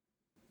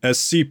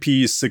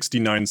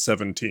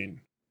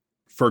SCP-6917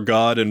 For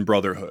God and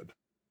Brotherhood.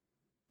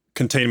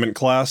 Containment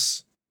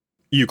Class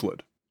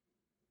Euclid.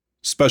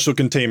 Special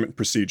Containment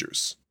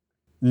Procedures.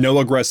 No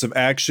aggressive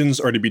actions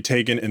are to be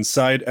taken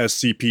inside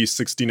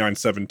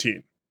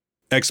SCP-6917.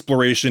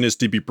 Exploration is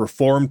to be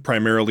performed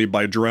primarily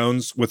by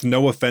drones with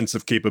no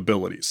offensive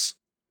capabilities.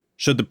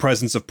 Should the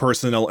presence of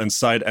personnel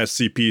inside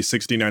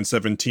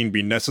SCP-6917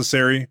 be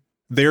necessary,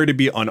 they are to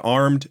be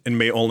unarmed and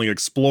may only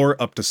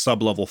explore up to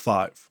Sub-Level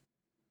 5.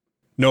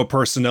 No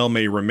personnel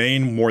may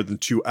remain more than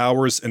 2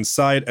 hours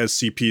inside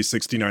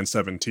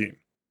SCP-6917.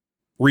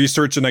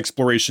 Research and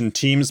exploration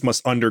teams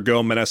must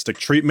undergo monastic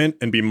treatment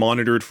and be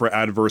monitored for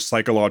adverse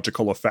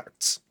psychological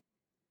effects.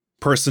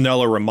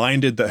 Personnel are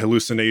reminded that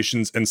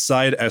hallucinations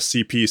inside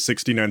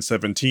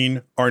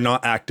SCP-6917 are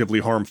not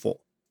actively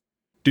harmful.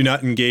 Do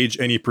not engage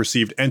any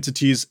perceived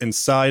entities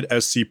inside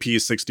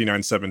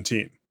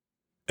SCP-6917.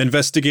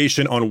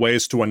 Investigation on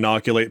ways to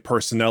inoculate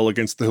personnel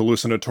against the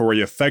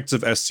hallucinatory effects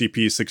of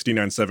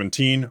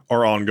SCP-6917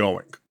 are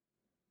ongoing.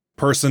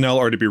 Personnel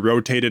are to be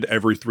rotated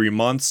every 3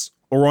 months,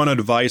 or on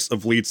advice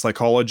of lead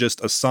psychologist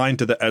assigned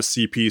to the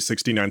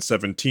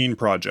SCP-6917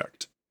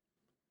 project.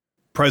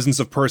 Presence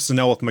of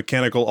personnel with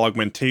mechanical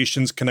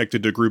augmentations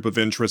connected to Group of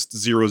Interest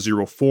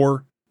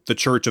 004, the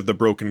Church of the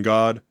Broken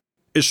God,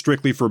 is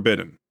strictly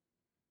forbidden.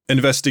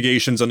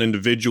 Investigations on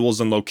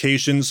individuals and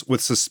locations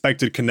with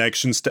suspected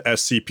connections to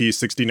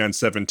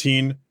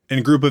SCP-6917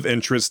 and Group of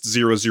Interest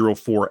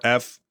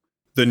 004-F,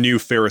 the New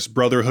Ferris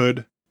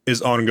Brotherhood,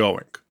 is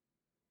ongoing.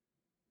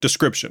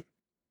 Description: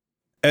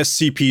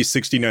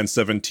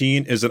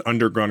 SCP-6917 is an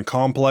underground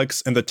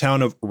complex in the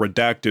town of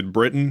Redacted,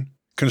 Britain,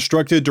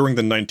 constructed during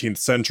the 19th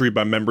century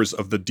by members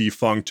of the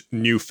defunct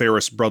New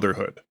Ferris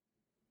Brotherhood.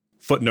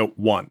 Footnote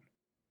 1.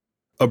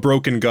 A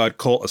broken god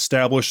cult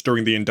established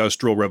during the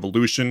Industrial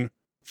Revolution,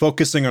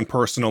 focusing on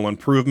personal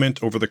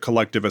improvement over the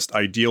collectivist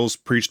ideals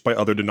preached by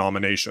other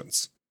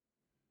denominations.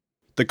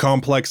 The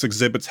complex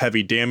exhibits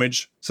heavy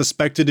damage,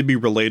 suspected to be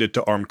related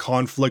to armed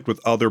conflict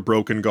with other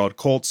broken god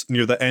cults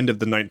near the end of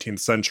the 19th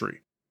century.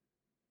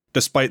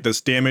 Despite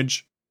this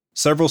damage,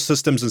 several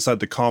systems inside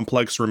the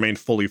complex remain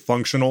fully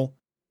functional,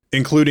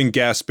 including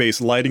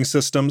gas-based lighting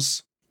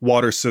systems,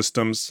 water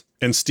systems,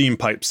 and steam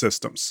pipe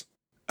systems,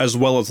 as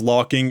well as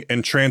locking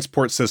and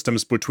transport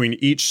systems between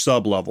each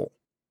sub-level.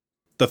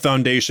 The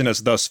Foundation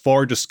has thus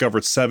far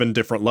discovered 7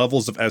 different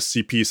levels of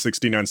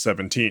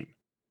SCP-6917.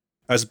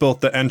 As both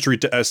the entry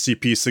to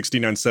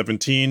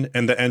SCP-6917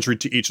 and the entry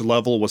to each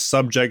level was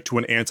subject to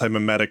an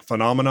anti-memetic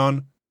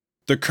phenomenon,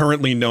 the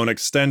currently known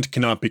extent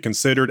cannot be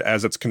considered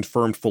as its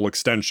confirmed full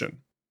extension.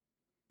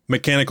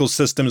 Mechanical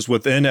systems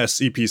within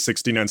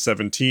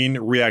SCP-6917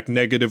 react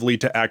negatively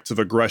to acts of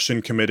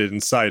aggression committed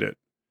inside it,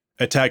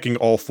 attacking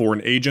all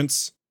foreign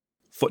agents.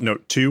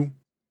 Footnote 2.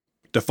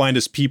 Defined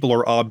as people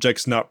or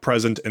objects not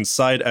present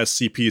inside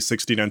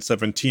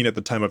SCP-6917 at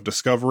the time of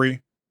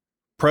discovery,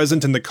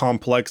 present in the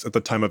complex at the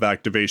time of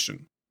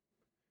activation.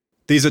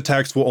 These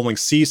attacks will only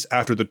cease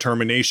after the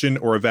termination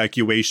or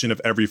evacuation of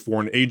every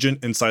foreign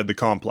agent inside the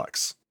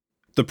complex.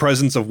 The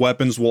presence of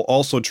weapons will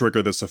also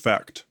trigger this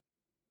effect.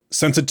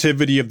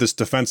 Sensitivity of this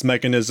defense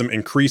mechanism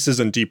increases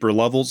in deeper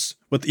levels,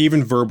 with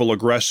even verbal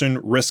aggression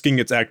risking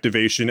its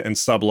activation in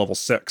Sub-Level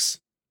 6.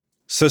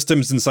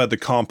 Systems inside the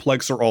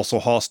complex are also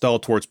hostile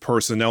towards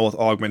personnel with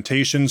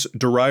augmentations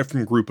derived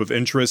from Group of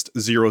Interest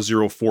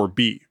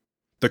 004-B,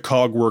 the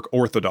Cogwork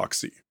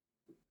Orthodoxy.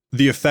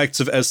 The effects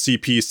of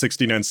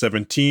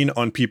SCP-6917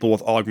 on people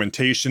with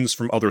augmentations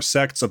from other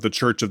sects of the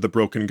Church of the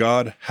Broken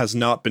God has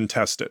not been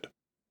tested.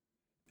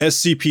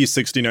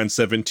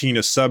 SCP-6917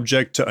 is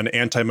subject to an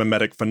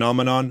anti-memetic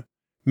phenomenon,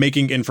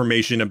 making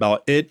information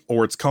about it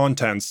or its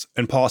contents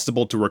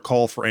impossible to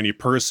recall for any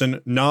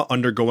person not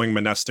undergoing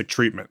monastic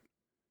treatment.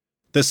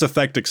 This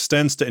effect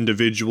extends to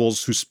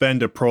individuals who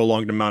spend a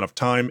prolonged amount of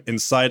time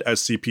inside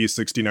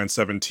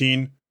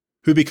SCP-6917,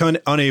 who become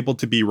unable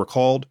to be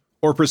recalled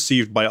or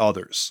perceived by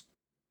others.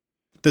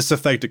 This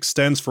effect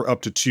extends for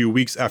up to 2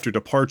 weeks after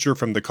departure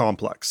from the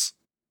complex.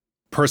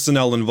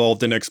 Personnel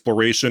involved in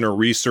exploration or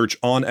research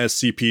on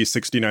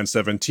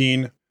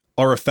SCP-6917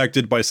 are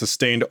affected by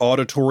sustained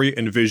auditory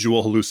and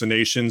visual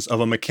hallucinations of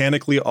a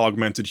mechanically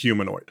augmented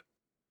humanoid.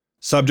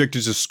 Subject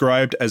is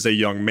described as a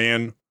young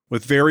man,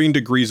 with varying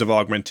degrees of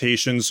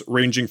augmentations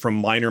ranging from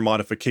minor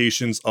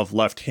modifications of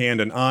left hand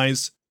and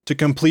eyes to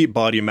complete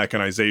body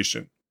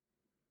mechanization.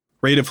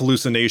 Rate of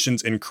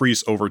hallucinations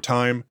increase over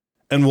time,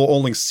 and will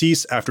only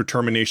cease after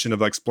termination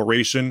of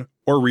exploration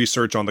or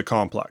research on the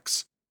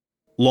complex.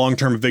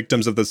 Long-term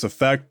victims of this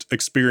effect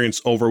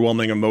experience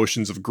overwhelming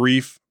emotions of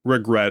grief,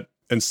 regret,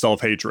 and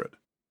self-hatred.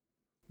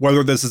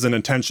 Whether this is an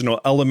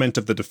intentional element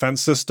of the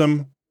defense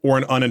system or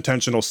an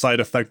unintentional side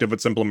effect of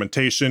its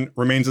implementation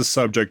remains a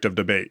subject of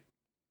debate.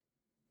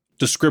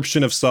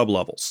 Description of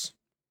sublevels.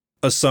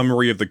 A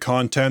summary of the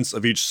contents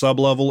of each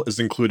sublevel is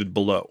included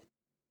below.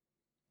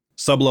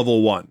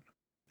 Sublevel 1.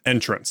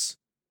 Entrance.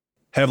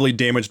 Heavily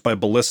damaged by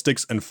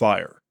ballistics and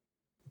fire.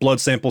 Blood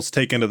samples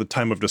taken at the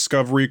time of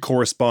discovery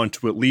correspond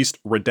to at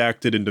least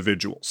redacted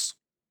individuals.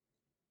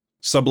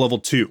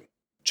 Sublevel 2.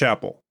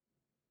 Chapel.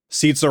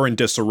 Seats are in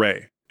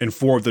disarray, and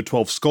 4 of the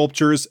 12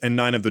 sculptures and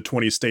 9 of the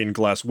 20 stained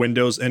glass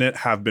windows in it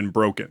have been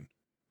broken.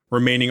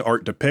 Remaining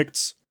art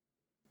depicts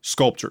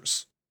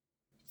sculptures.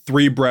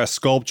 3 brass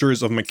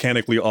sculptures of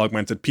mechanically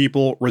augmented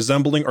people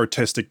resembling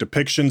artistic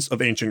depictions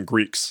of ancient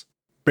Greeks,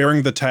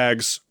 bearing the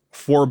tags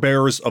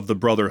Forebearers of the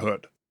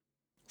Brotherhood.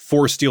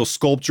 4 steel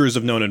sculptures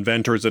of known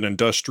inventors and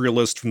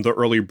industrialists from the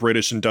early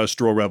British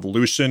Industrial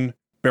Revolution,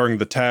 bearing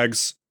the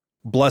tags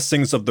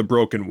Blessings of the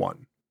Broken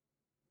One.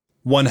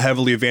 1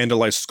 heavily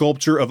vandalized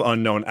sculpture of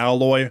unknown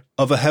alloy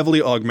of a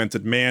heavily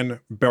augmented man,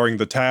 bearing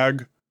the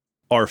tag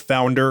Our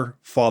Founder,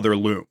 Father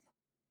Loom.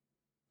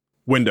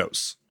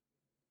 Windows.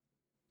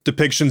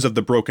 Depictions of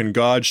the broken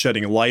god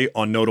shedding light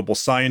on notable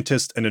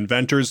scientists and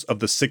inventors of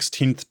the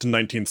 16th to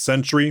 19th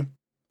century,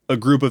 a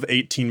group of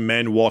 18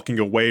 men walking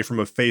away from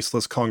a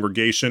faceless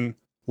congregation,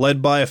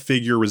 led by a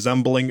figure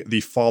resembling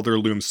the Father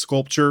Loom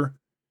sculpture,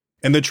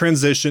 and the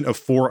transition of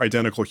 4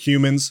 identical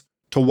humans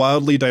to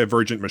wildly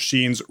divergent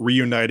machines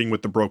reuniting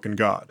with the broken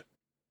god.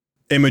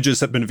 Images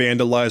have been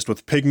vandalized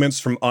with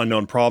pigments from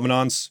unknown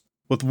provenance,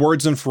 with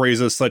words and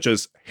phrases such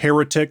as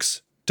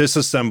heretics,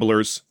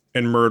 disassemblers,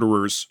 and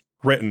murderers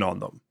written on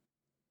them.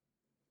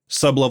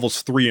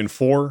 Sublevels 3 and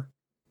 4,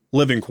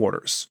 living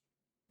quarters.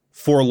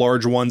 4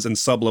 large ones in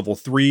sublevel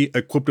 3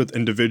 equipped with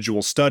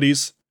individual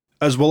studies,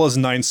 as well as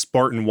 9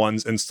 Spartan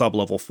ones in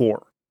sublevel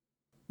 4.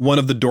 One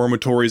of the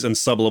dormitories in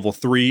sublevel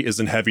 3 is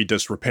in heavy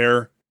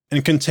disrepair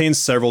and contains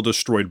several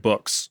destroyed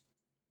books.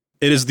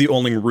 It is the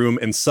only room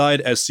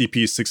inside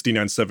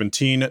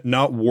SCP-6917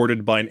 not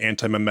warded by an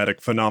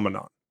antimemetic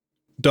phenomenon.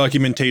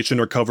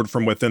 Documentation recovered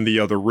from within the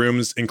other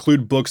rooms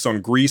include books on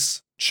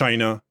Greece,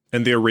 China,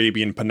 and the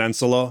Arabian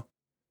Peninsula,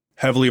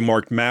 heavily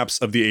marked maps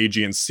of the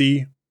Aegean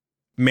Sea,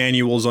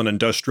 manuals on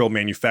industrial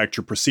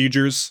manufacture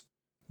procedures,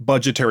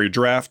 budgetary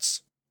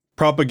drafts,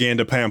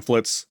 propaganda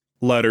pamphlets,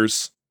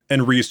 letters,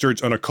 and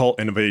research on occult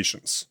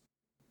innovations,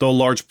 though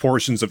large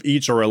portions of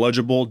each are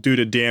illegible due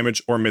to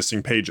damage or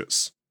missing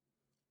pages.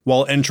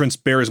 While entrance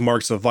bears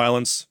marks of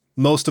violence,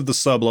 most of the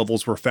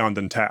sublevels were found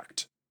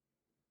intact.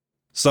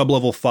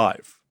 Sublevel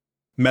 5.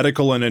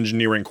 Medical and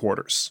Engineering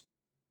Quarters.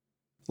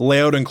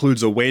 Layout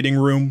includes a waiting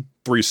room,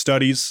 3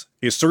 studies,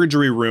 a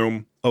surgery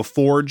room, a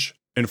forge,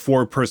 and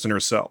 4 prisoner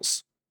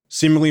cells,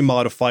 seemingly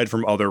modified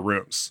from other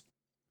rooms.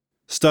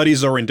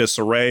 Studies are in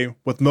disarray,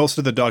 with most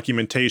of the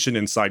documentation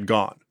inside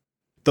gone,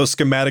 though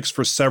schematics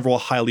for several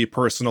highly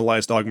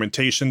personalized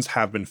augmentations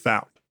have been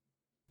found,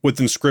 with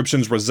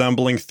inscriptions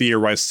resembling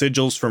theorized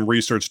sigils from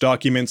research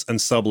documents in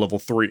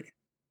sublevel 3.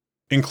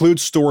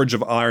 Includes storage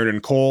of iron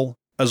and coal,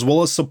 as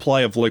well as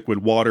supply of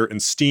liquid water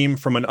and steam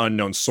from an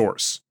unknown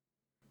source.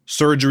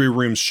 Surgery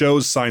rooms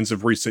shows signs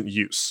of recent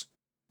use.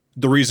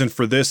 The reason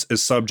for this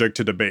is subject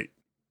to debate.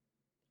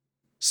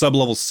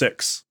 Sublevel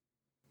 6.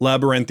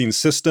 Labyrinthine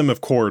System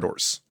of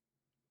Corridors.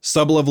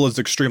 Sublevel is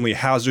extremely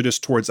hazardous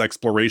towards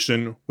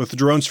exploration, with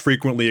drones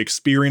frequently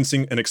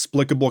experiencing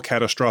inexplicable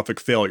catastrophic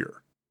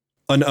failure.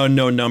 An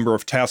unknown number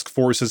of task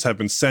forces have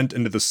been sent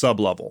into the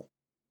sublevel.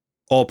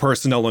 All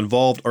personnel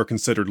involved are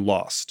considered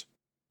lost.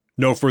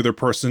 No further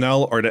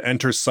personnel are to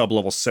enter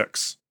sublevel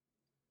 6.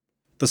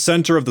 The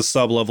center of the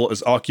sublevel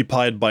is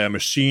occupied by a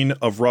machine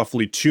of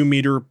roughly 2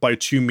 meter by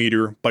 2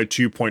 meter by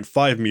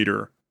 2.5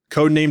 meter,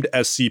 codenamed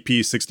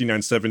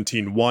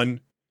SCP-6917-1,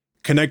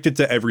 connected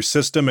to every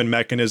system and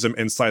mechanism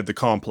inside the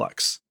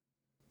complex.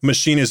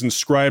 Machine is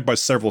inscribed by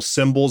several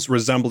symbols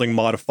resembling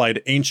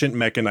modified ancient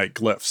mechanite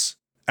glyphs,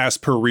 as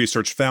per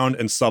research found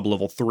in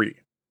sublevel 3.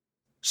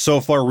 So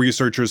far,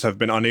 researchers have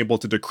been unable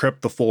to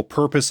decrypt the full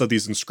purpose of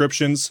these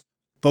inscriptions,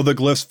 though the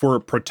glyphs for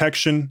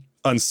protection,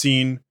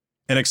 unseen,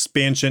 and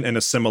expansion and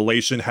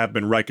assimilation have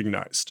been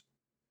recognized.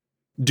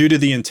 Due to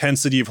the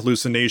intensity of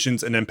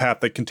hallucinations and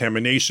empathic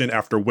contamination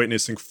after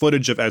witnessing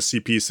footage of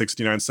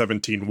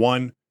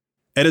SCP-6917-1,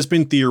 it has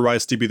been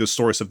theorized to be the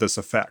source of this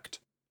effect.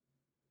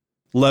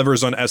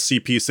 Levers on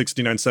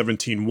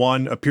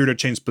SCP-6917-1 appear to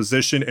change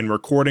position in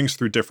recordings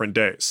through different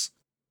days.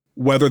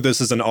 Whether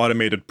this is an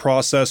automated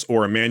process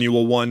or a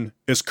manual one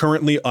is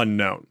currently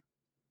unknown.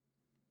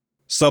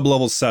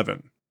 Sublevel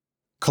 7.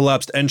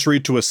 Collapsed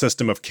entry to a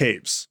system of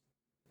caves.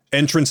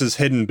 Entrance is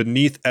hidden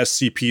beneath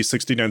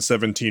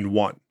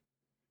SCP-6917-1.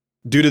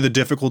 Due to the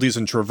difficulties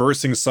in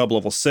traversing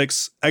Sublevel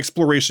 6,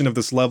 exploration of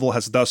this level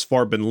has thus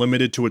far been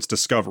limited to its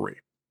discovery.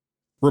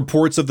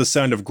 Reports of the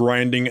sound of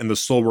grinding and the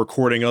sole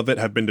recording of it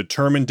have been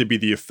determined to be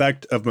the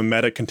effect of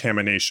memetic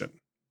contamination.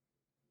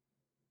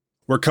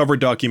 Recovered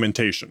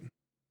documentation.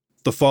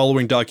 The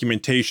following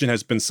documentation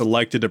has been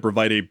selected to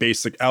provide a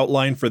basic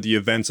outline for the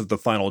events of the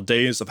final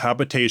days of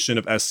habitation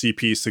of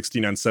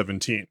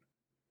SCP-6917.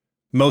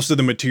 Most of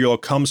the material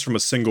comes from a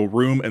single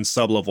room in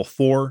Sublevel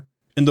 4,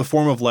 in the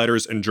form of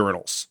letters and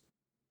journals.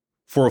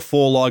 For a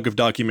full log of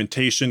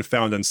documentation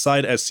found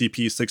inside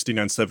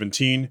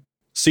SCP-6917,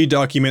 see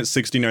Document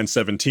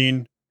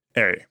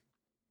 6917-A.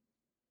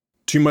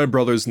 To my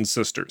brothers and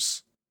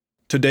sisters,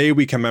 today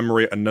we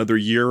commemorate another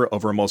year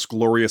of our most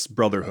glorious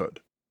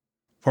brotherhood.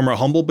 From our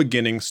humble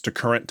beginnings to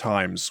current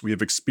times, we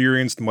have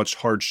experienced much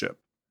hardship,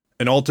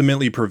 and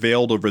ultimately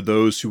prevailed over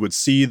those who would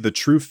see the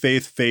true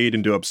faith fade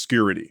into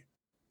obscurity,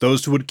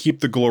 those who would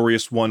keep the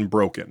glorious one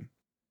broken.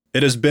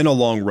 It has been a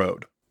long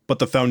road, but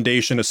the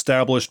foundation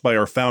established by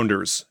our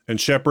founders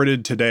and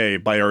shepherded today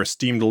by our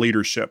esteemed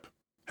leadership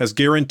has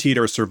guaranteed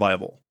our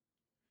survival.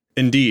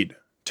 Indeed,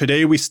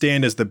 today we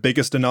stand as the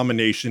biggest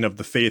denomination of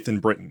the faith in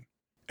Britain,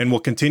 and will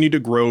continue to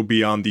grow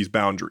beyond these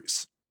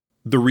boundaries.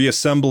 The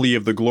reassembly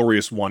of the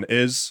glorious one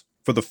is,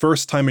 for the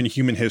first time in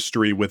human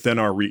history, within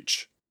our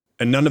reach,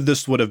 and none of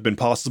this would have been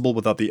possible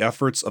without the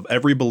efforts of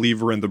every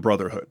believer in the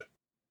Brotherhood.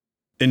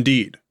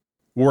 Indeed,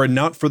 were it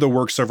not for the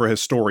works of our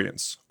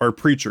historians, our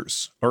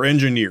preachers, our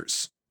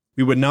engineers,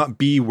 we would not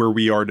be where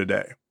we are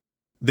today.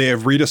 They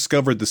have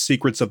rediscovered the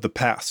secrets of the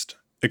past,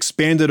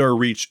 expanded our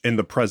reach in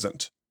the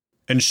present,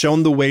 and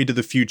shown the way to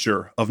the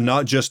future of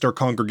not just our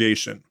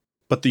congregation,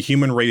 but the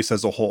human race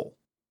as a whole.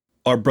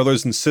 Our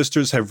brothers and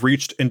sisters have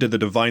reached into the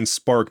divine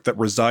spark that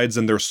resides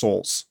in their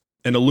souls,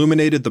 and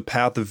illuminated the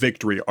path of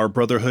victory our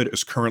brotherhood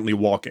is currently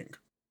walking.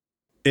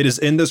 It is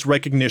in this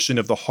recognition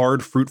of the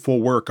hard,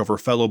 fruitful work of our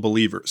fellow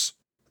believers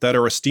that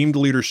our esteemed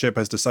leadership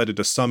has decided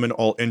to summon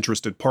all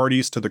interested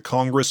parties to the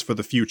Congress for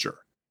the Future,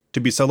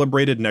 to be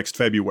celebrated next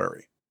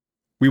February.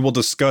 We will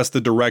discuss the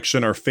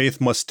direction our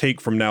faith must take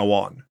from now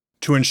on,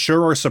 to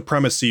ensure our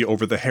supremacy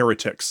over the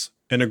heretics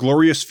and a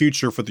glorious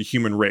future for the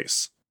human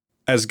race,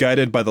 as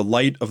guided by the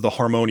light of the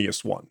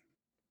harmonious one.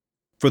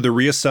 For the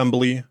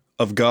reassembly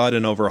of God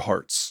and of our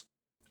hearts.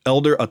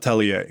 Elder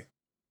Atelier.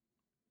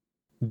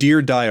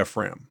 Dear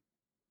Diaphragm,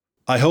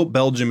 I hope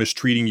Belgium is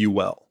treating you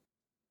well.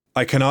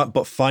 I cannot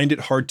but find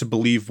it hard to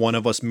believe one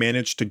of us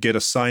managed to get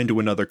assigned to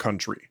another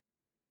country.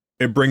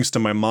 It brings to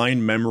my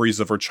mind memories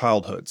of our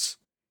childhoods,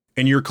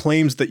 and your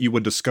claims that you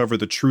would discover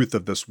the truth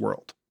of this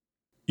world.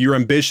 Your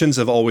ambitions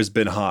have always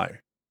been high,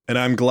 and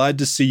I am glad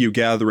to see you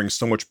gathering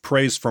so much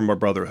praise from our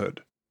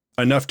brotherhood,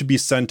 enough to be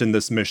sent in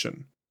this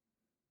mission.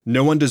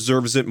 No one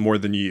deserves it more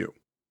than you.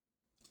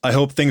 I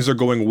hope things are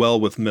going well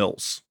with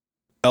Mills.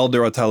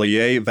 Elder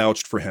Atelier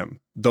vouched for him,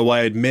 though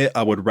I admit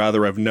I would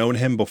rather have known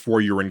him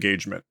before your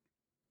engagement.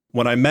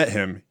 When I met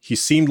him, he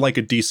seemed like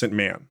a decent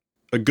man,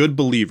 a good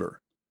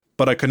believer,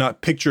 but I could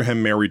not picture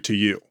him married to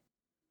you.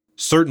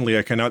 Certainly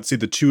I cannot see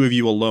the two of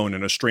you alone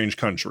in a strange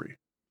country.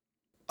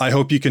 I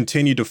hope you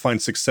continue to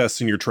find success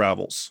in your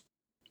travels.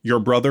 Your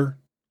brother,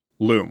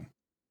 Loom.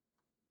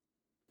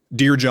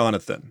 Dear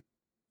Jonathan,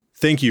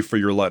 thank you for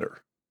your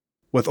letter.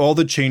 With all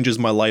the changes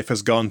my life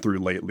has gone through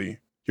lately,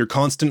 your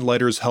constant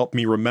letters help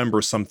me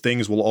remember some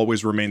things will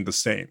always remain the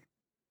same.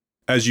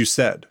 As you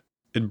said,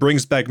 it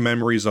brings back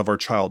memories of our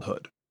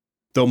childhood,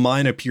 though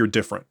mine appear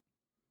different.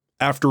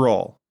 After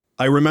all,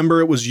 I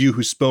remember it was you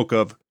who spoke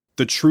of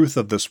the truth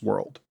of this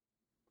world.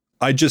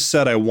 I just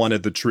said I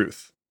wanted the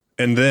truth,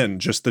 and then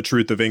just the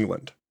truth of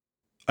England.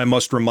 I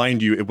must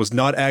remind you it was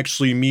not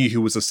actually me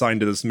who was assigned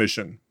to this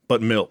mission,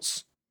 but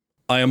Mills.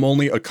 I am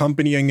only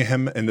accompanying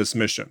him in this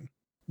mission,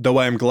 though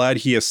I am glad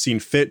he has seen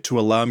fit to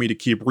allow me to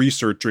keep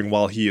researching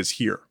while he is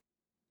here.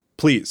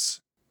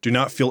 Please, do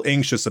not feel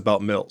anxious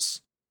about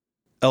Mills.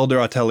 Elder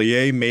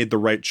Atelier made the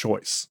right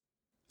choice.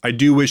 I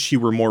do wish he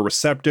were more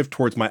receptive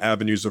towards my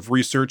avenues of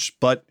research,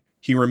 but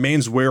he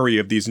remains wary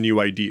of these new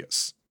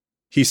ideas.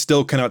 He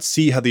still cannot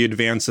see how the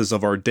advances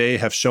of our day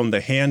have shown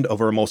the hand of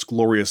our most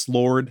glorious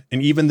Lord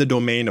and even the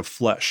domain of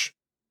flesh.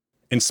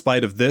 In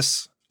spite of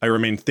this, I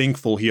remain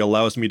thankful he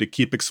allows me to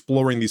keep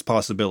exploring these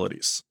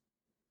possibilities.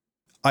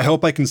 I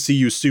hope I can see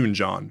you soon,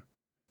 John.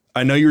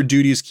 I know your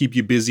duties keep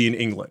you busy in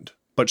England,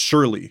 but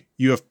surely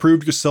you have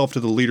proved yourself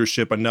to the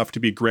leadership enough to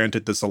be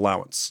granted this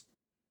allowance.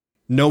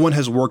 No one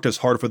has worked as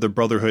hard for the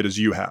Brotherhood as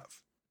you have.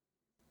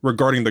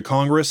 Regarding the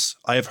Congress,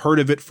 I have heard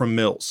of it from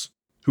Mills,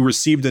 who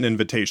received an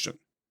invitation.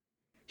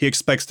 He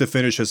expects to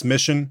finish his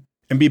mission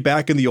and be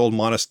back in the old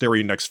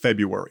monastery next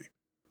February,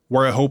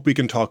 where I hope we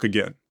can talk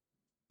again.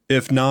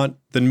 If not,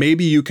 then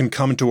maybe you can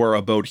come to our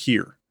abode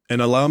here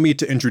and allow me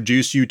to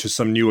introduce you to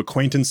some new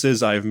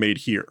acquaintances I have made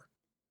here.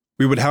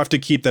 We would have to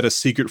keep that a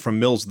secret from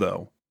Mills,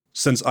 though,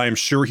 since I am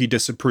sure he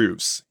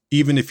disapproves,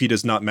 even if he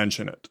does not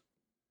mention it.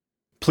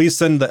 Please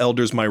send the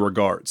elders my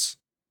regards,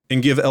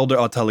 and give Elder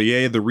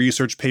Atelier the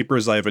research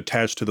papers I have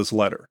attached to this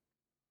letter.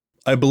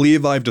 I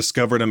believe I have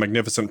discovered a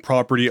magnificent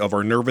property of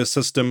our nervous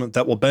system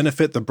that will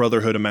benefit the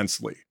Brotherhood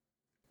immensely.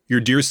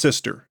 Your dear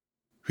sister,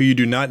 who you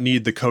do not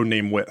need the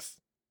codename with,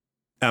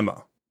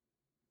 Emma.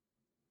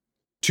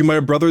 To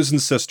my brothers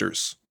and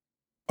sisters,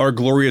 our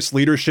glorious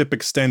leadership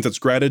extends its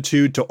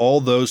gratitude to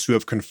all those who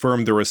have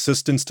confirmed their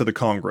assistance to the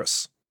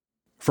Congress.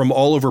 From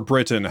all over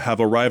Britain have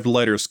arrived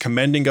letters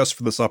commending us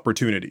for this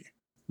opportunity,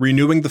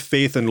 renewing the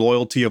faith and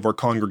loyalty of our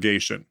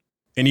congregation,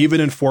 and even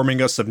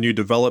informing us of new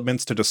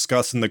developments to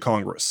discuss in the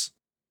Congress.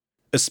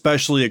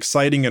 Especially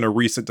exciting in a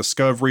recent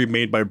discovery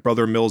made by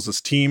Brother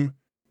Mills' team,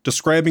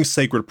 describing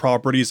sacred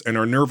properties in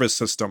our nervous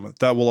system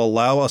that will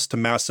allow us to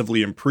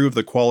massively improve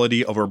the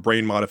quality of our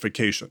brain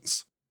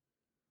modifications.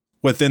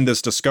 Within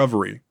this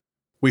discovery,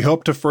 we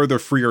hope to further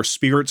free our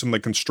spirits from the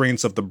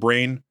constraints of the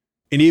brain,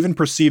 and even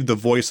perceive the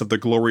voice of the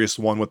Glorious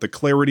One with the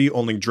clarity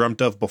only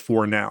dreamt of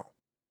before now.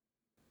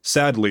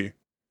 Sadly,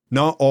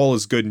 not all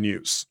is good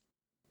news.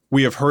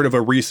 We have heard of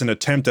a recent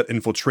attempt at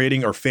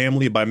infiltrating our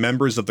family by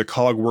members of the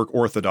Cogwork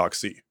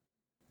Orthodoxy.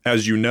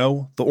 As you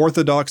know, the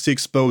Orthodoxy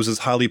exposes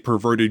highly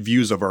perverted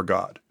views of our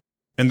God,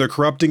 and their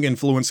corrupting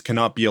influence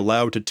cannot be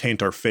allowed to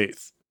taint our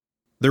faith.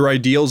 Their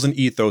ideals and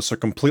ethos are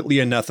completely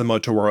anathema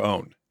to our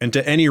own, and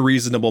to any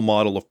reasonable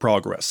model of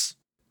progress,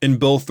 in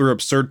both their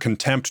absurd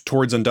contempt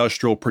towards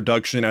industrial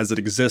production as it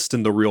exists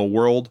in the real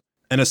world,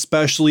 and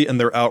especially in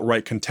their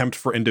outright contempt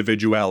for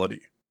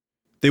individuality.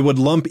 They would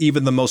lump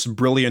even the most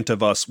brilliant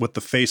of us with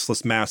the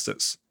faceless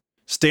masses,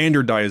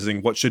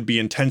 standardizing what should be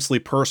intensely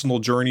personal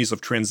journeys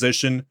of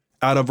transition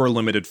out of our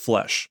limited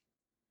flesh.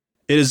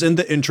 It is in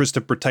the interest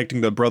of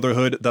protecting the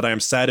Brotherhood that I am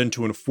saddened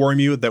to inform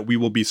you that we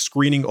will be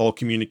screening all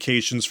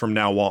communications from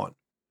now on.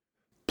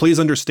 Please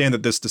understand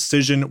that this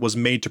decision was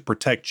made to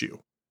protect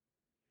you.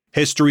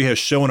 History has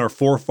shown our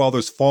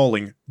forefathers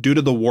falling due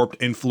to the warped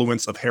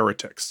influence of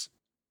heretics.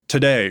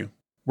 Today,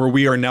 where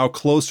we are now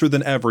closer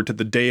than ever to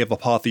the day of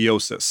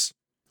apotheosis,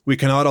 we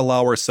cannot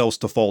allow ourselves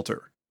to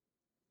falter.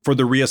 For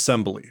the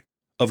reassembly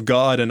of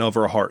God and of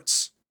our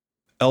hearts.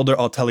 Elder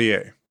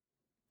Atelier.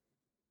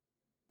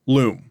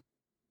 Loom.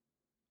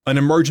 An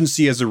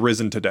emergency has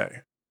arisen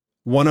today.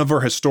 One of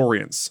our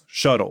historians,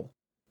 Shuttle,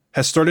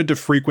 has started to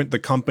frequent the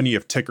company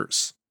of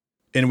tickers,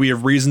 and we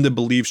have reason to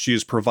believe she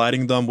is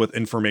providing them with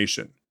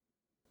information.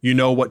 You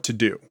know what to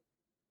do.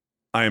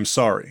 I am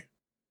sorry.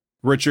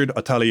 Richard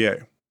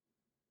Atelier.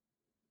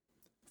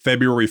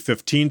 February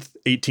 15th,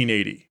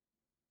 1880.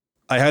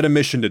 I had a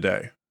mission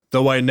today.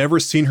 Though I had never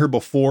seen her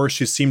before,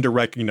 she seemed to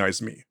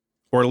recognize me,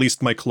 or at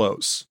least my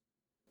clothes.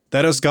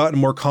 That has gotten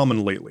more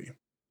common lately.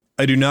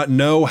 I do not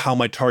know how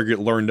my target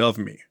learned of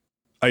me.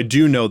 I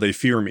do know they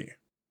fear me.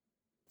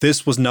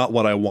 This was not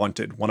what I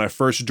wanted when I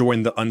first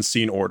joined the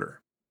Unseen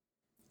Order.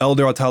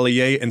 Elder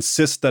Atelier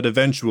insists that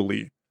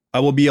eventually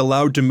I will be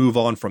allowed to move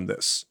on from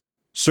this,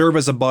 serve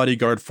as a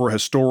bodyguard for a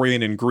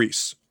historian in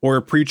Greece or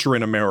a preacher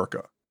in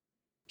America.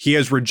 He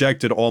has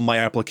rejected all my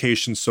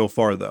applications so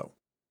far, though.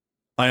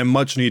 I am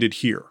much needed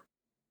here.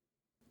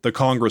 The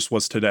Congress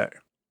was today.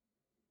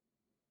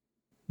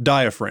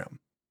 Diaphragm.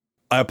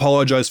 I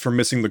apologize for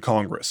missing the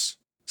Congress.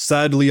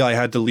 Sadly, I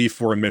had to leave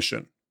for a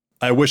mission.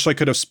 I wish I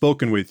could have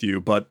spoken with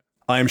you, but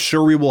I am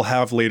sure we will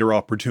have later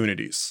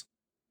opportunities.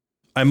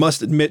 I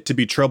must admit to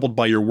be troubled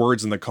by your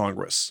words in the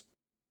Congress.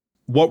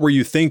 What were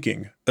you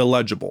thinking?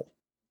 Illegible.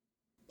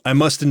 I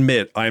must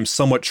admit I am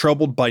somewhat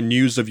troubled by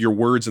news of your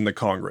words in the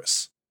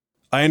Congress.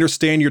 I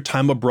understand your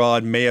time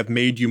abroad may have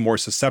made you more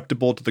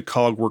susceptible to the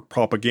Cogwork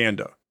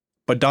propaganda,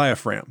 but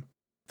Diaphragm,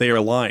 they are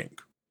lying.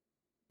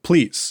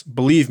 Please,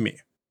 believe me.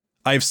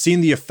 I have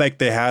seen the effect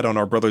they had on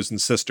our brothers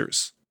and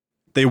sisters.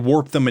 They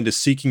warped them into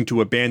seeking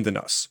to abandon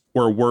us,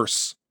 or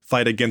worse,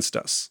 fight against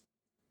us.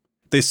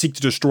 They seek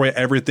to destroy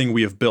everything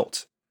we have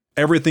built,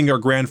 everything our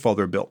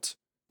grandfather built,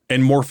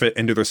 and morph it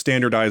into their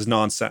standardized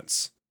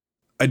nonsense.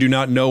 I do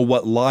not know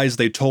what lies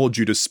they told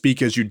you to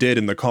speak as you did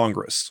in the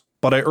Congress,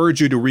 but I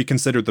urge you to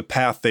reconsider the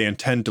path they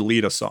intend to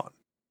lead us on.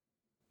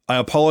 I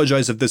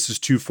apologize if this is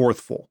too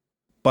forceful,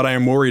 but I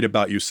am worried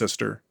about you,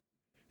 sister.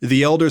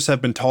 The elders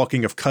have been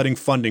talking of cutting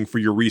funding for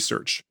your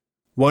research,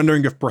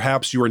 wondering if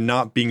perhaps you are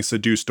not being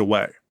seduced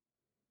away.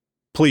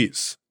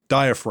 Please,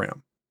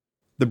 Diaphragm.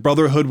 The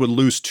Brotherhood would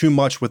lose too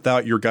much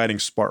without your guiding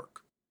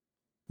spark.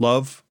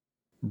 Love,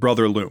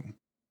 Brother Loom.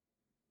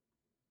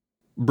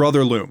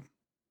 Brother Loom.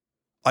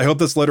 I hope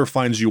this letter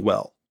finds you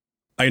well.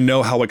 I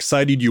know how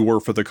excited you were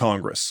for the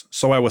Congress,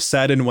 so I was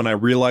saddened when I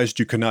realized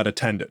you could not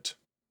attend it.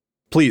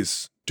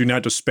 Please, do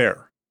not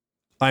despair.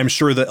 I am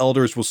sure the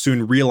elders will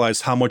soon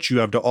realize how much you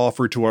have to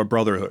offer to our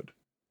Brotherhood,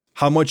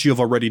 how much you have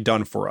already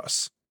done for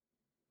us.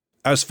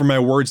 As for my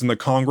words in the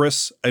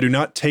Congress, I do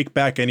not take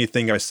back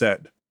anything I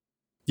said.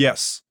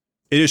 Yes,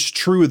 it is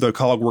true the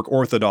Cogwork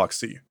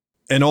Orthodoxy,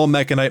 and all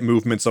Mechanite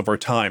movements of our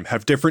time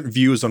have different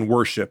views on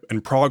worship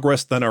and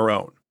progress than our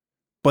own,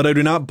 but I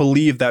do not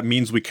believe that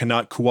means we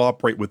cannot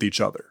cooperate with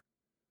each other.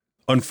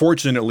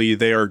 Unfortunately,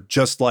 they are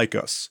just like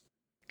us,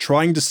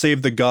 trying to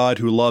save the God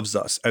who loves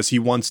us as he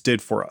once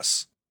did for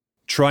us.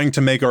 Trying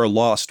to make our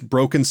lost,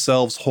 broken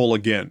selves whole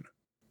again,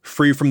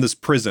 free from this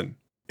prison,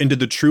 into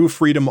the true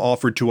freedom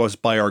offered to us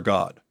by our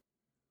God.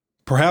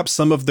 Perhaps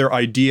some of their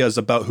ideas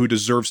about who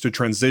deserves to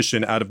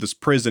transition out of this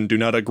prison do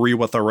not agree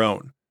with our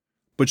own,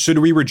 but should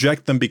we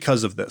reject them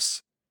because of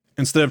this,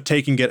 instead of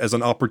taking it as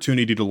an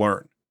opportunity to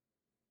learn?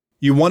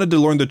 You wanted to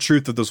learn the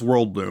truth of this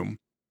world, Loom,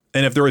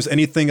 and if there is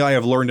anything I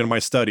have learned in my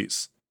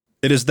studies,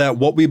 it is that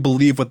what we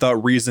believe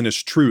without reason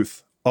is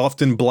truth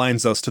often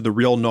blinds us to the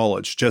real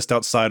knowledge just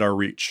outside our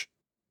reach.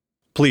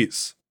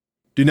 Please,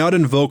 do not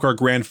invoke our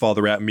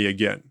grandfather at me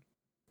again.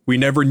 We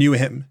never knew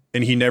him,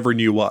 and he never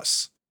knew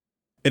us.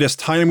 It is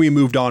time we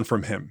moved on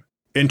from him,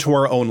 into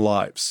our own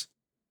lives.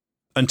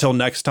 Until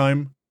next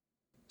time,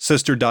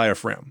 Sister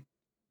Diaphragm.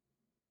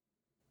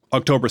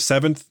 October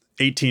 7th,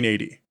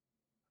 1880.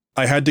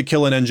 I had to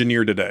kill an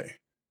engineer today.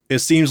 It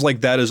seems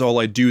like that is all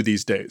I do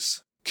these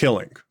days,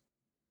 killing.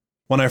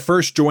 When I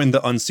first joined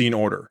the Unseen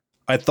Order,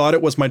 I thought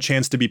it was my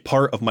chance to be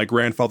part of my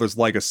grandfather's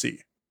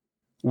legacy.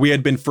 We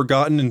had been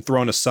forgotten and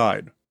thrown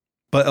aside,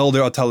 but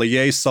Elder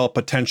Atelier saw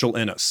potential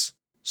in us,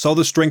 saw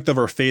the strength of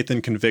our faith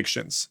and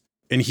convictions,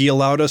 and he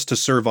allowed us to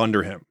serve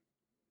under him.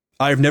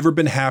 I have never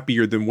been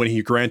happier than when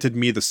he granted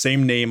me the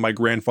same name my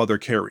grandfather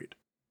carried,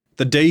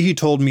 the day he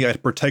told me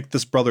I'd protect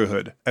this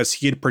brotherhood as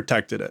he had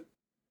protected it.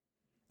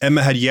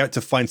 Emma had yet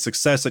to find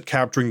success at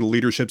capturing the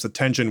leadership's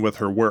attention with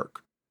her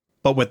work,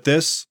 but with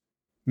this,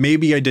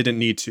 maybe I didn't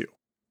need to.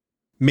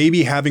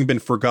 Maybe having been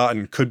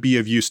forgotten could be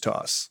of use to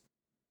us.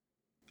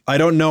 I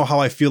don't know how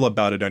I feel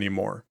about it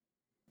anymore.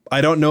 I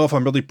don't know if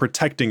I'm really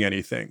protecting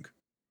anything.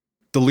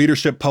 The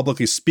leadership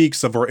publicly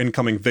speaks of our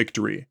incoming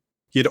victory,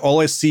 yet all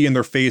I see in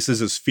their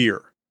faces is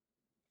fear.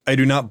 I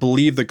do not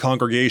believe the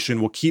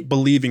congregation will keep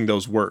believing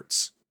those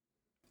words.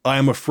 I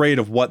am afraid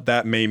of what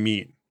that may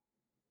mean.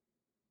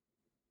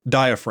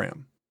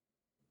 Diaphragm.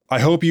 I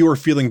hope you are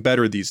feeling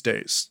better these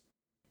days.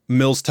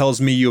 Mills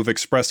tells me you have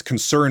expressed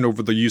concern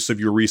over the use of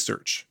your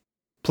research.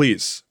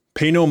 Please,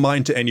 pay no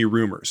mind to any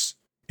rumors,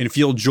 and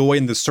feel joy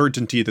in the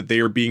certainty that they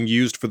are being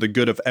used for the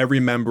good of every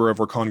member of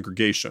our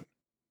congregation.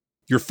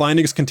 Your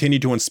findings continue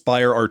to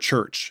inspire our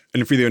church,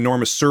 and for the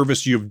enormous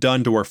service you have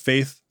done to our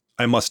faith,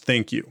 I must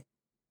thank you.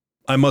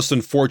 I must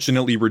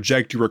unfortunately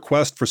reject your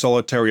request for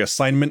solitary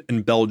assignment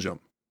in Belgium.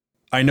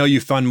 I know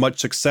you found much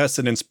success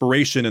and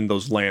inspiration in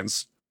those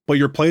lands, but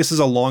your place is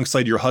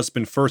alongside your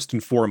husband first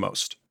and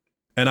foremost,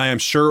 and I am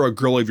sure a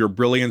girl of your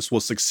brilliance will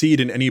succeed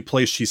in any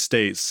place she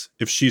stays,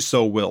 if she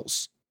so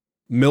wills.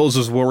 Mills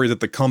is worried that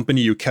the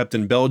company you kept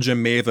in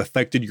Belgium may have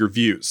affected your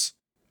views,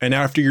 and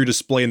after your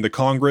display in the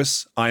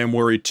Congress, I am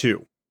worried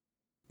too.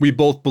 We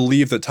both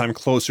believe that time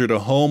closer to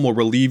home will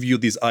relieve you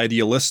of these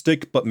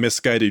idealistic but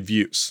misguided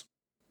views.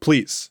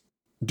 Please,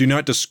 do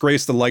not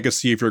disgrace the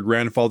legacy of your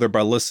grandfather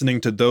by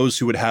listening to those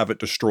who would have it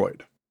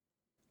destroyed.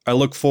 I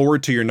look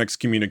forward to your next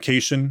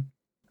communication.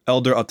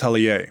 Elder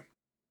Atelier.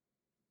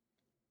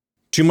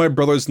 To my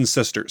brothers and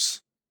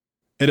sisters,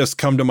 it has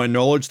come to my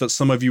knowledge that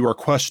some of you are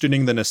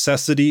questioning the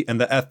necessity and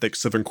the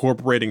ethics of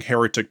incorporating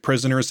heretic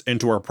prisoners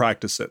into our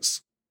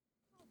practices.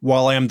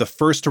 While I am the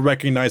first to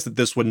recognize that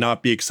this would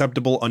not be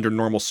acceptable under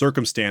normal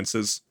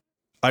circumstances,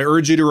 I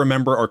urge you to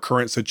remember our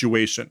current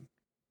situation.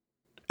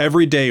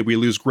 Every day we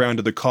lose ground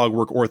to the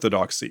cogwork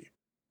orthodoxy.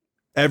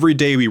 Every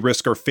day we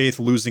risk our faith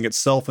losing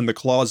itself in the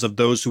claws of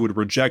those who would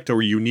reject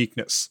our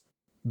uniqueness,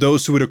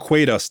 those who would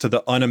equate us to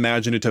the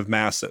unimaginative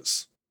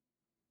masses.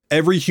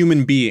 Every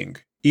human being,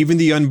 even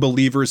the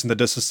unbelievers and the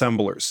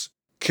disassemblers,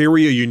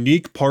 carry a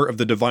unique part of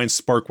the divine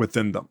spark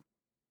within them.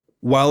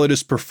 While it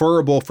is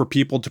preferable for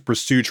people to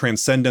pursue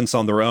transcendence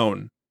on their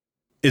own,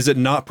 is it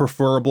not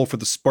preferable for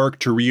the spark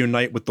to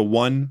reunite with the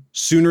One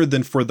sooner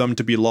than for them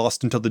to be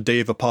lost until the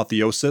day of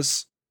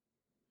apotheosis?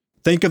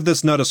 Think of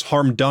this not as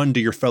harm done to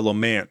your fellow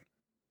man,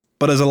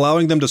 but as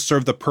allowing them to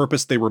serve the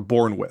purpose they were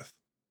born with,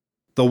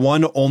 the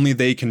one only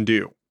they can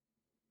do.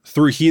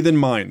 Through heathen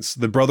minds,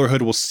 the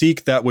Brotherhood will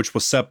seek that which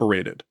was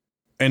separated,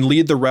 and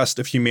lead the rest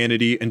of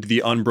humanity into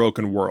the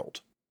unbroken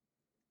world.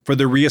 For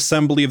the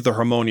reassembly of the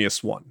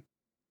harmonious one.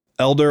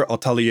 Elder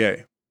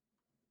Atelier.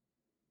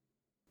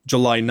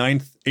 July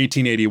 9th,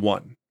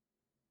 1881.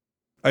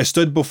 I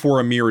stood before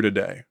a mirror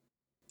today.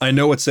 I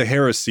know it's a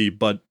heresy,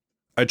 but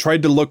I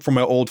tried to look for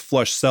my old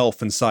flesh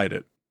self inside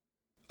it.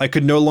 I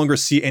could no longer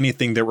see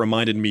anything that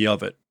reminded me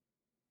of it.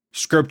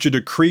 Scripture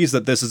decrees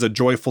that this is a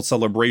joyful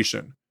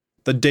celebration,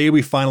 the day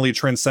we finally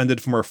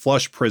transcended from our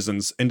flesh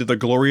prisons into the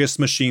glorious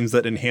machines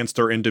that enhanced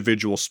our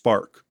individual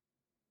spark.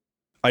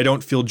 I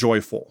don't feel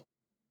joyful.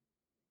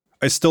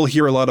 I still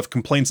hear a lot of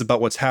complaints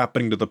about what's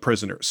happening to the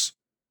prisoners.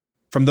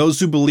 From those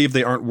who believe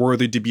they aren't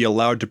worthy to be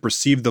allowed to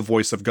perceive the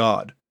voice of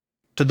God,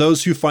 to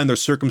those who find their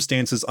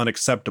circumstances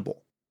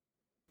unacceptable.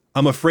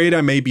 I'm afraid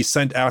I may be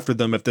sent after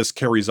them if this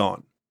carries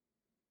on.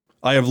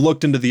 I have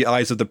looked into the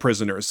eyes of the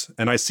prisoners,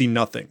 and I see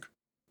nothing.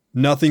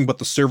 Nothing but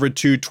the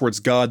servitude towards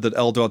God that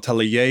Elder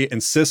Atelier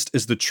insists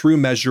is the true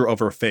measure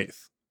of our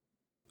faith.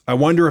 I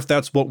wonder if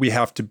that's what we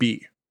have to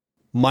be.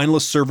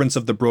 Mindless servants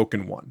of the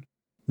broken one.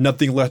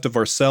 Nothing left of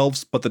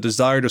ourselves but the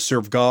desire to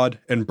serve God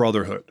and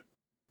brotherhood.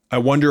 I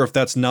wonder if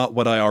that's not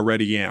what I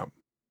already am.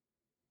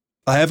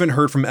 I haven't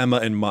heard from Emma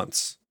in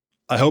months.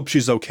 I hope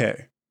she's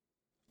okay.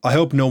 I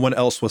hope no one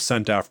else was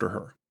sent after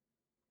her.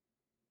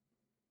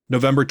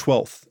 November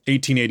 12th,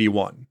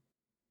 1881.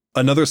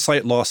 Another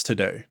sight lost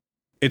today.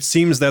 It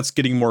seems that's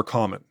getting more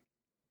common.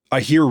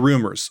 I hear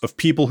rumors of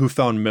people who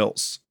found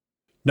Mills.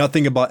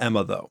 Nothing about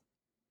Emma, though.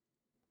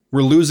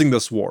 We're losing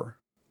this war.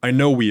 I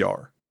know we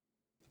are.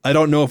 I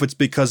don't know if it's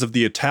because of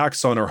the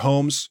attacks on our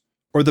homes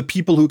or the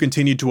people who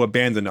continue to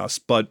abandon us,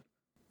 but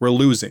we're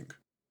losing.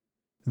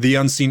 The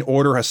unseen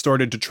order has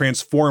started to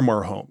transform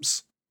our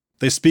homes.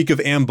 They speak of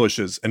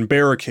ambushes and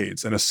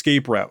barricades and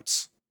escape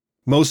routes.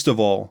 Most of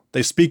all,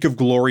 they speak of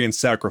glory and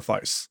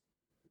sacrifice.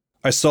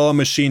 I saw a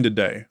machine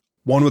today,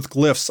 one with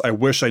glyphs I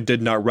wish I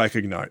did not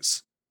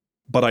recognize.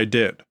 But I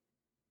did.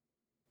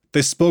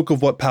 They spoke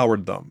of what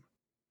powered them.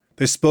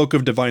 They spoke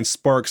of divine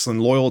sparks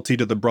and loyalty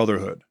to the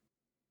Brotherhood.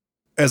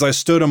 As I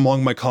stood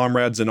among my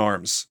comrades in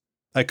arms,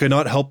 I could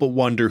not help but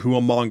wonder who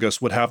among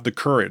us would have the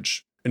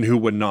courage and who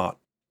would not.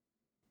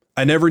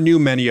 I never knew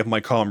many of my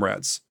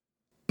comrades,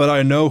 but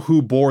I know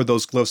who bore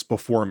those glyphs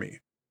before me.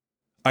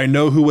 I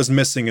know who was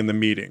missing in the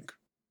meeting.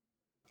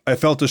 I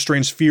felt a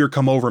strange fear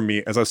come over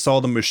me as I saw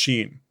the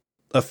machine,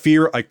 a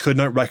fear I could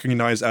not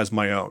recognize as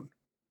my own.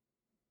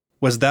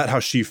 Was that how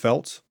she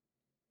felt?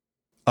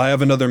 I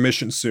have another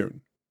mission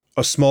soon,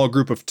 a small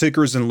group of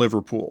tickers in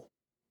Liverpool.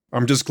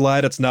 I'm just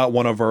glad it's not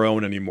one of our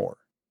own anymore.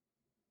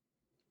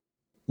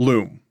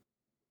 Loom.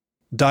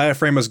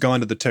 Diaphragm has gone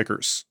to the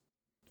tickers.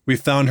 We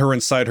found her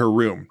inside her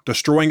room,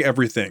 destroying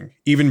everything,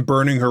 even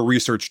burning her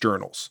research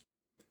journals.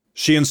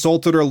 She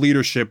insulted our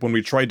leadership when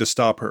we tried to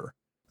stop her,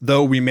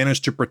 though we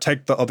managed to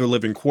protect the other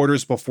living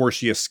quarters before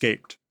she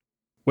escaped.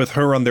 With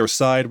her on their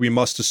side, we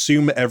must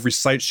assume every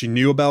site she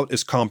knew about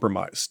is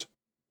compromised.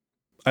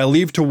 I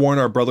leave to warn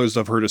our brothers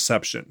of her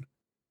deception,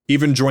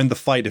 even join the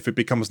fight if it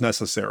becomes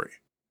necessary.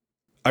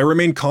 I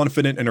remain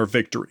confident in her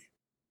victory.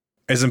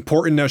 As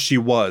important as she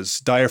was,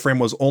 Diaphragm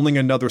was only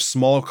another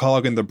small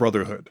cog in the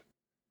Brotherhood.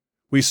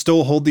 We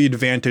still hold the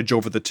advantage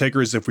over the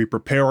Tiggers if we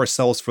prepare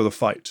ourselves for the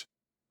fight.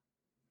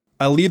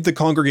 I leave the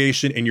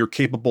congregation in your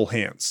capable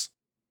hands.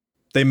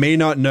 They may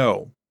not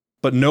know,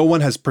 but no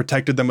one has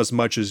protected them as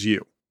much as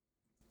you.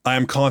 I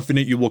am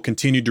confident you will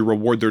continue to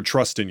reward their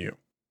trust in you.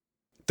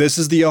 This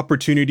is the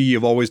opportunity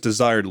you've always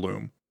desired,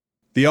 Loom.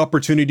 The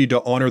opportunity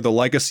to honor the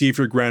legacy of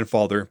your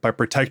grandfather by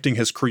protecting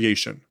his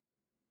creation.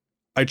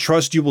 I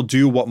trust you will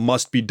do what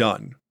must be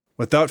done,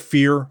 without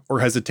fear or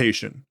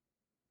hesitation.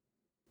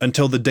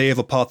 Until the day of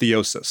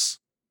apotheosis.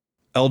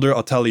 Elder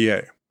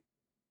Atelier.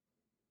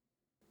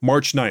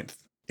 March 9th,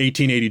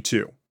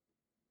 1882.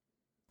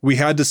 We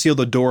had to seal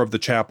the door of the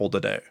chapel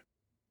today.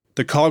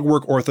 The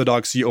Cogwork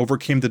orthodoxy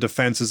overcame the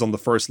defenses on the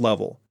first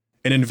level,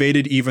 and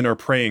invaded even our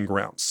praying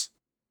grounds.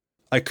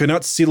 I could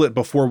not seal it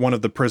before one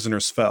of the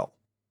prisoners fell.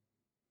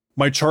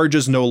 My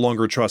charges no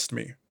longer trust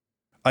me.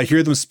 I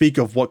hear them speak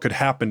of what could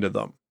happen to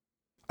them.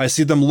 I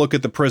see them look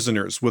at the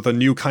prisoners with a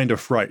new kind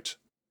of fright.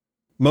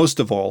 Most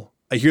of all,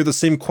 I hear the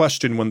same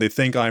question when they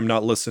think I am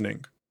not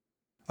listening.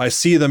 I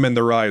see them in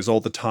their eyes all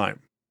the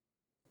time.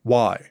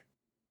 Why?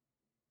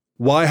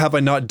 Why have I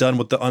not done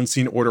what the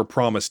unseen order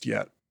promised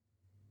yet?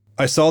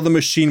 I saw the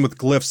machine with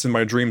glyphs in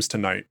my dreams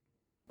tonight.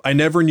 I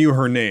never knew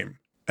her name,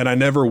 and I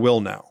never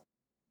will now.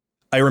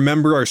 I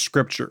remember our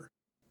scripture,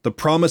 the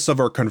promise of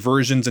our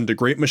conversions into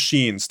great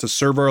machines to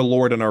serve our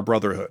Lord and our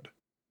Brotherhood.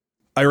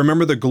 I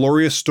remember the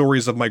glorious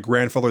stories of my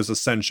grandfather's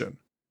ascension,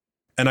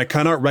 and I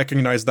cannot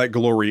recognize that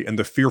glory in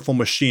the fearful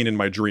machine in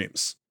my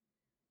dreams.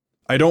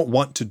 I don't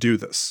want to do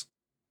this.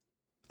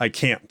 I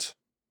can't.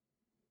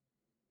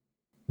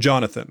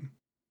 Jonathan,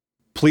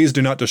 please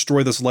do not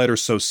destroy this letter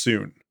so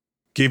soon.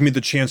 Give me the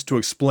chance to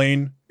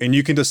explain, and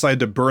you can decide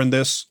to burn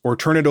this or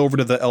turn it over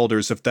to the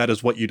elders if that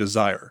is what you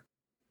desire.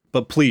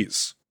 But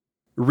please,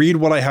 read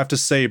what I have to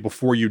say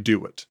before you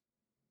do it.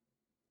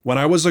 When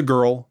I was a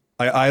girl,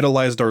 I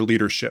idolized our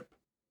leadership.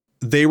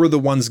 They were the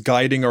ones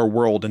guiding our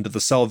world into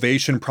the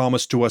salvation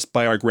promised to us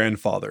by our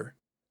grandfather,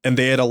 and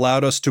they had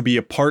allowed us to be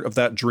a part of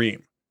that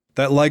dream,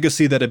 that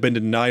legacy that had been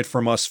denied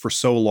from us for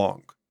so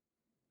long.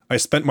 I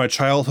spent my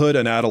childhood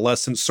and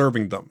adolescence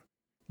serving them,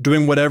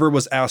 doing whatever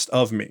was asked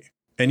of me,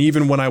 and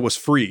even when I was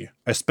free,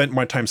 I spent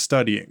my time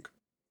studying,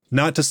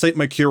 not to sate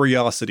my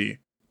curiosity,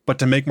 but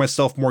to make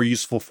myself more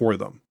useful for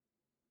them.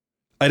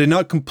 I did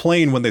not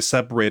complain when they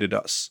separated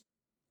us,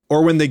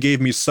 or when they gave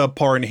me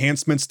subpar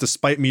enhancements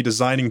despite me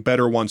designing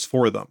better ones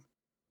for them,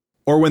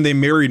 or when they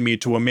married me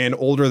to a man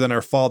older than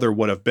our father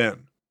would have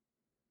been.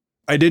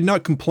 I did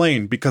not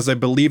complain because I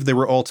believed they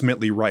were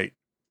ultimately right.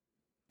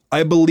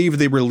 I believed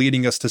they were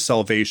leading us to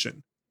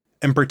salvation,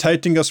 and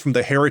protecting us from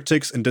the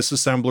heretics and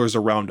disassemblers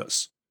around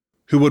us,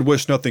 who would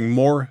wish nothing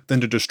more than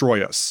to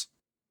destroy us.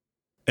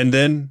 And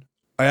then,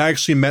 I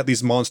actually met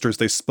these monsters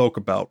they spoke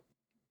about.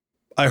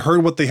 I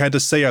heard what they had to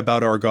say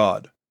about our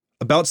God,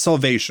 about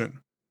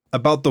salvation,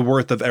 about the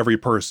worth of every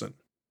person.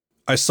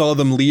 I saw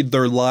them lead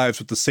their lives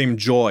with the same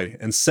joy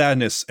and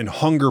sadness and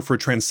hunger for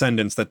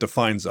transcendence that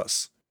defines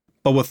us,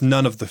 but with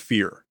none of the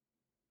fear.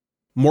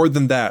 More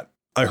than that,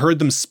 I heard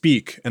them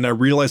speak and I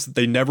realized that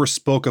they never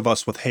spoke of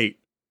us with hate.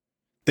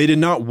 They did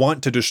not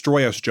want to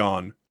destroy us,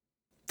 John.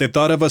 They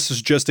thought of us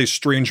as just a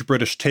strange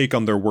British take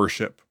on their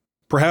worship,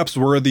 perhaps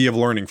worthy of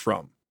learning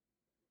from.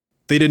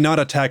 They did not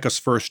attack us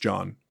first,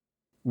 John.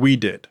 We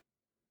did.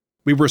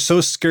 We were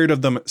so scared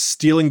of them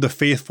stealing the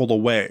faithful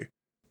away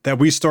that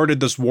we started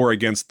this war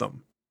against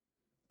them.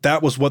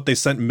 That was what they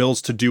sent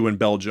Mills to do in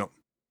Belgium.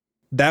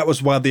 That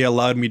was why they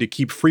allowed me to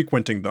keep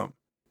frequenting them,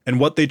 and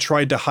what they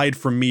tried to hide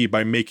from me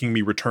by making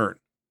me return.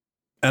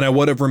 And I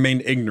would have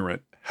remained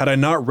ignorant had I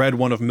not read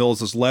one of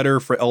Mills's letter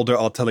for Elder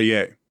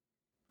Atelier.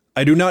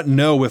 I do not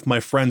know if my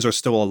friends are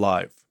still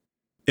alive,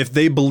 if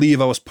they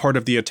believe I was part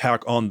of the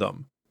attack on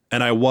them,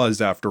 and I was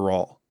after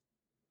all.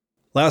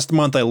 Last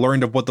month I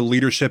learned of what the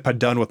leadership had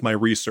done with my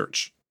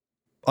research.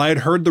 I had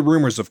heard the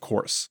rumors, of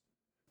course.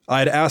 I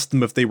had asked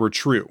them if they were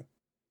true,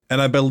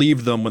 and I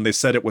believed them when they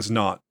said it was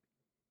not.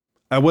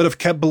 I would have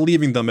kept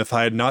believing them if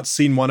I had not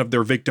seen one of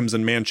their victims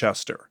in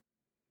Manchester.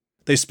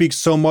 They speak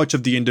so much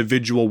of the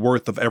individual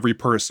worth of every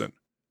person,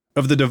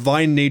 of the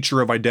divine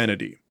nature of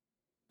identity,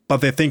 but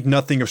they think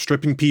nothing of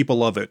stripping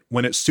people of it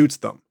when it suits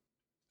them.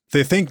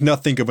 They think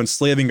nothing of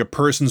enslaving a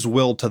person's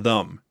will to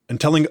them and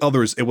telling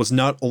others it was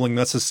not only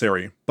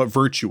necessary, but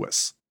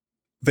virtuous.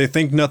 They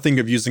think nothing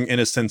of using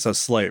innocents as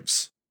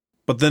slaves.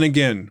 But then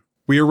again,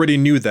 we already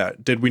knew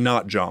that, did we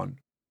not, John?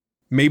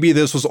 Maybe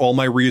this was all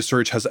my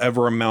research has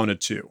ever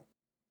amounted to.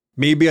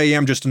 Maybe I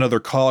am just another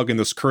cog in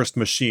this cursed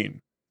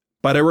machine,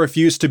 but I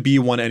refuse to be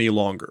one any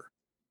longer.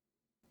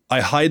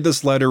 I hide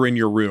this letter in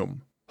your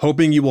room,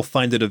 hoping you will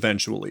find it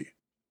eventually.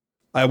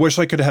 I wish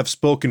I could have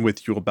spoken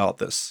with you about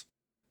this.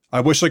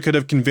 I wish I could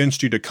have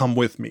convinced you to come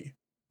with me.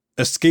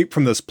 Escape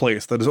from this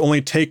place that is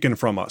only taken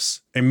from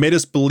us and made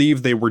us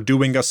believe they were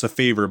doing us a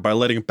favor by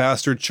letting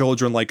bastard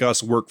children like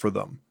us work for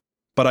them.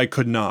 But I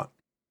could not.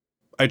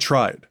 I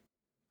tried.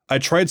 I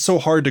tried so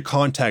hard to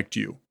contact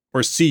you,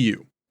 or see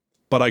you,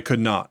 but I could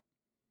not.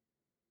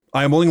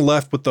 I am only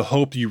left with the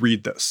hope you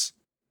read this.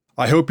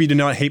 I hope you do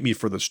not hate me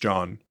for this,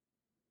 John.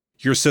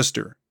 Your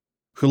sister,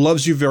 who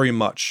loves you very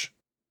much,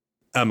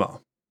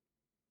 Emma.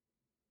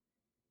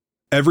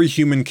 Every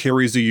human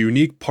carries a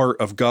unique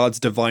part of God's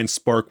divine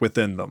spark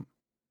within them.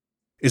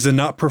 Is it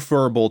not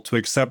preferable to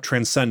accept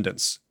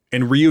transcendence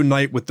and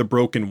reunite with the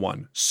broken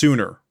one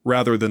sooner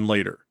rather than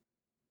later?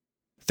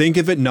 Think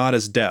of it not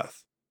as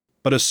death,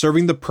 but as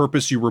serving the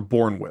purpose you were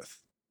born with,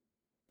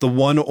 the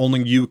one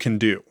only you can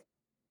do.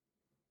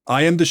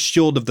 I am the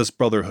shield of this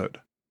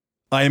brotherhood.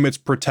 I am its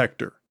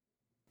protector.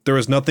 There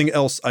is nothing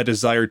else I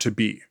desire to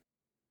be.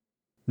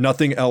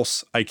 Nothing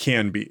else I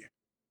can be.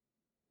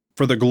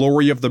 For the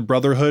glory of the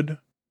brotherhood,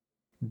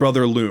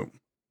 Brother Loom,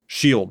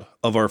 shield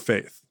of our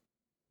faith.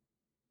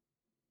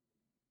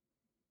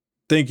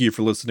 Thank you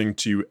for listening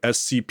to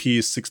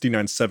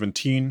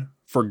SCP-6917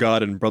 for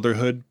God and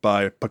Brotherhood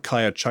by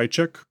Pakaya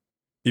Chaichik.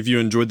 If you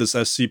enjoyed this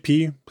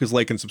SCP, please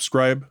like and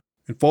subscribe,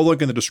 and follow the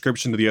link in the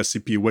description to the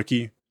SCP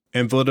Wiki,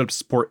 and vote to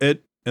support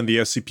it and the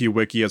SCP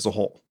Wiki as a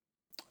whole.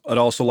 I'd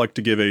also like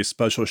to give a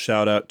special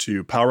shout out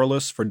to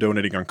Powerless for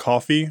donating on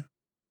Ko-fi,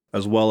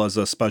 as well as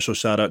a special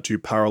shout out to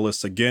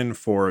Powerless again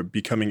for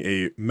becoming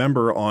a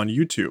member on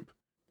YouTube.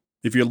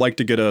 If you'd like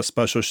to get a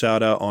special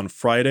shout out on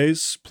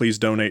Fridays, please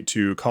donate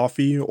to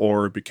Ko-fi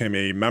or become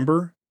a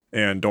member.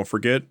 And don't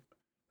forget,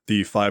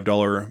 the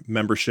 $5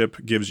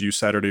 membership gives you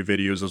Saturday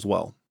videos as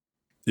well.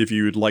 If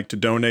you'd like to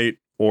donate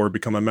or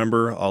become a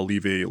member, I'll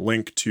leave a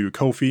link to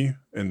Ko-fi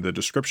in the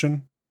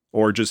description,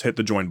 or just hit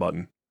the join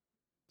button.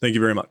 Thank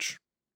you very much.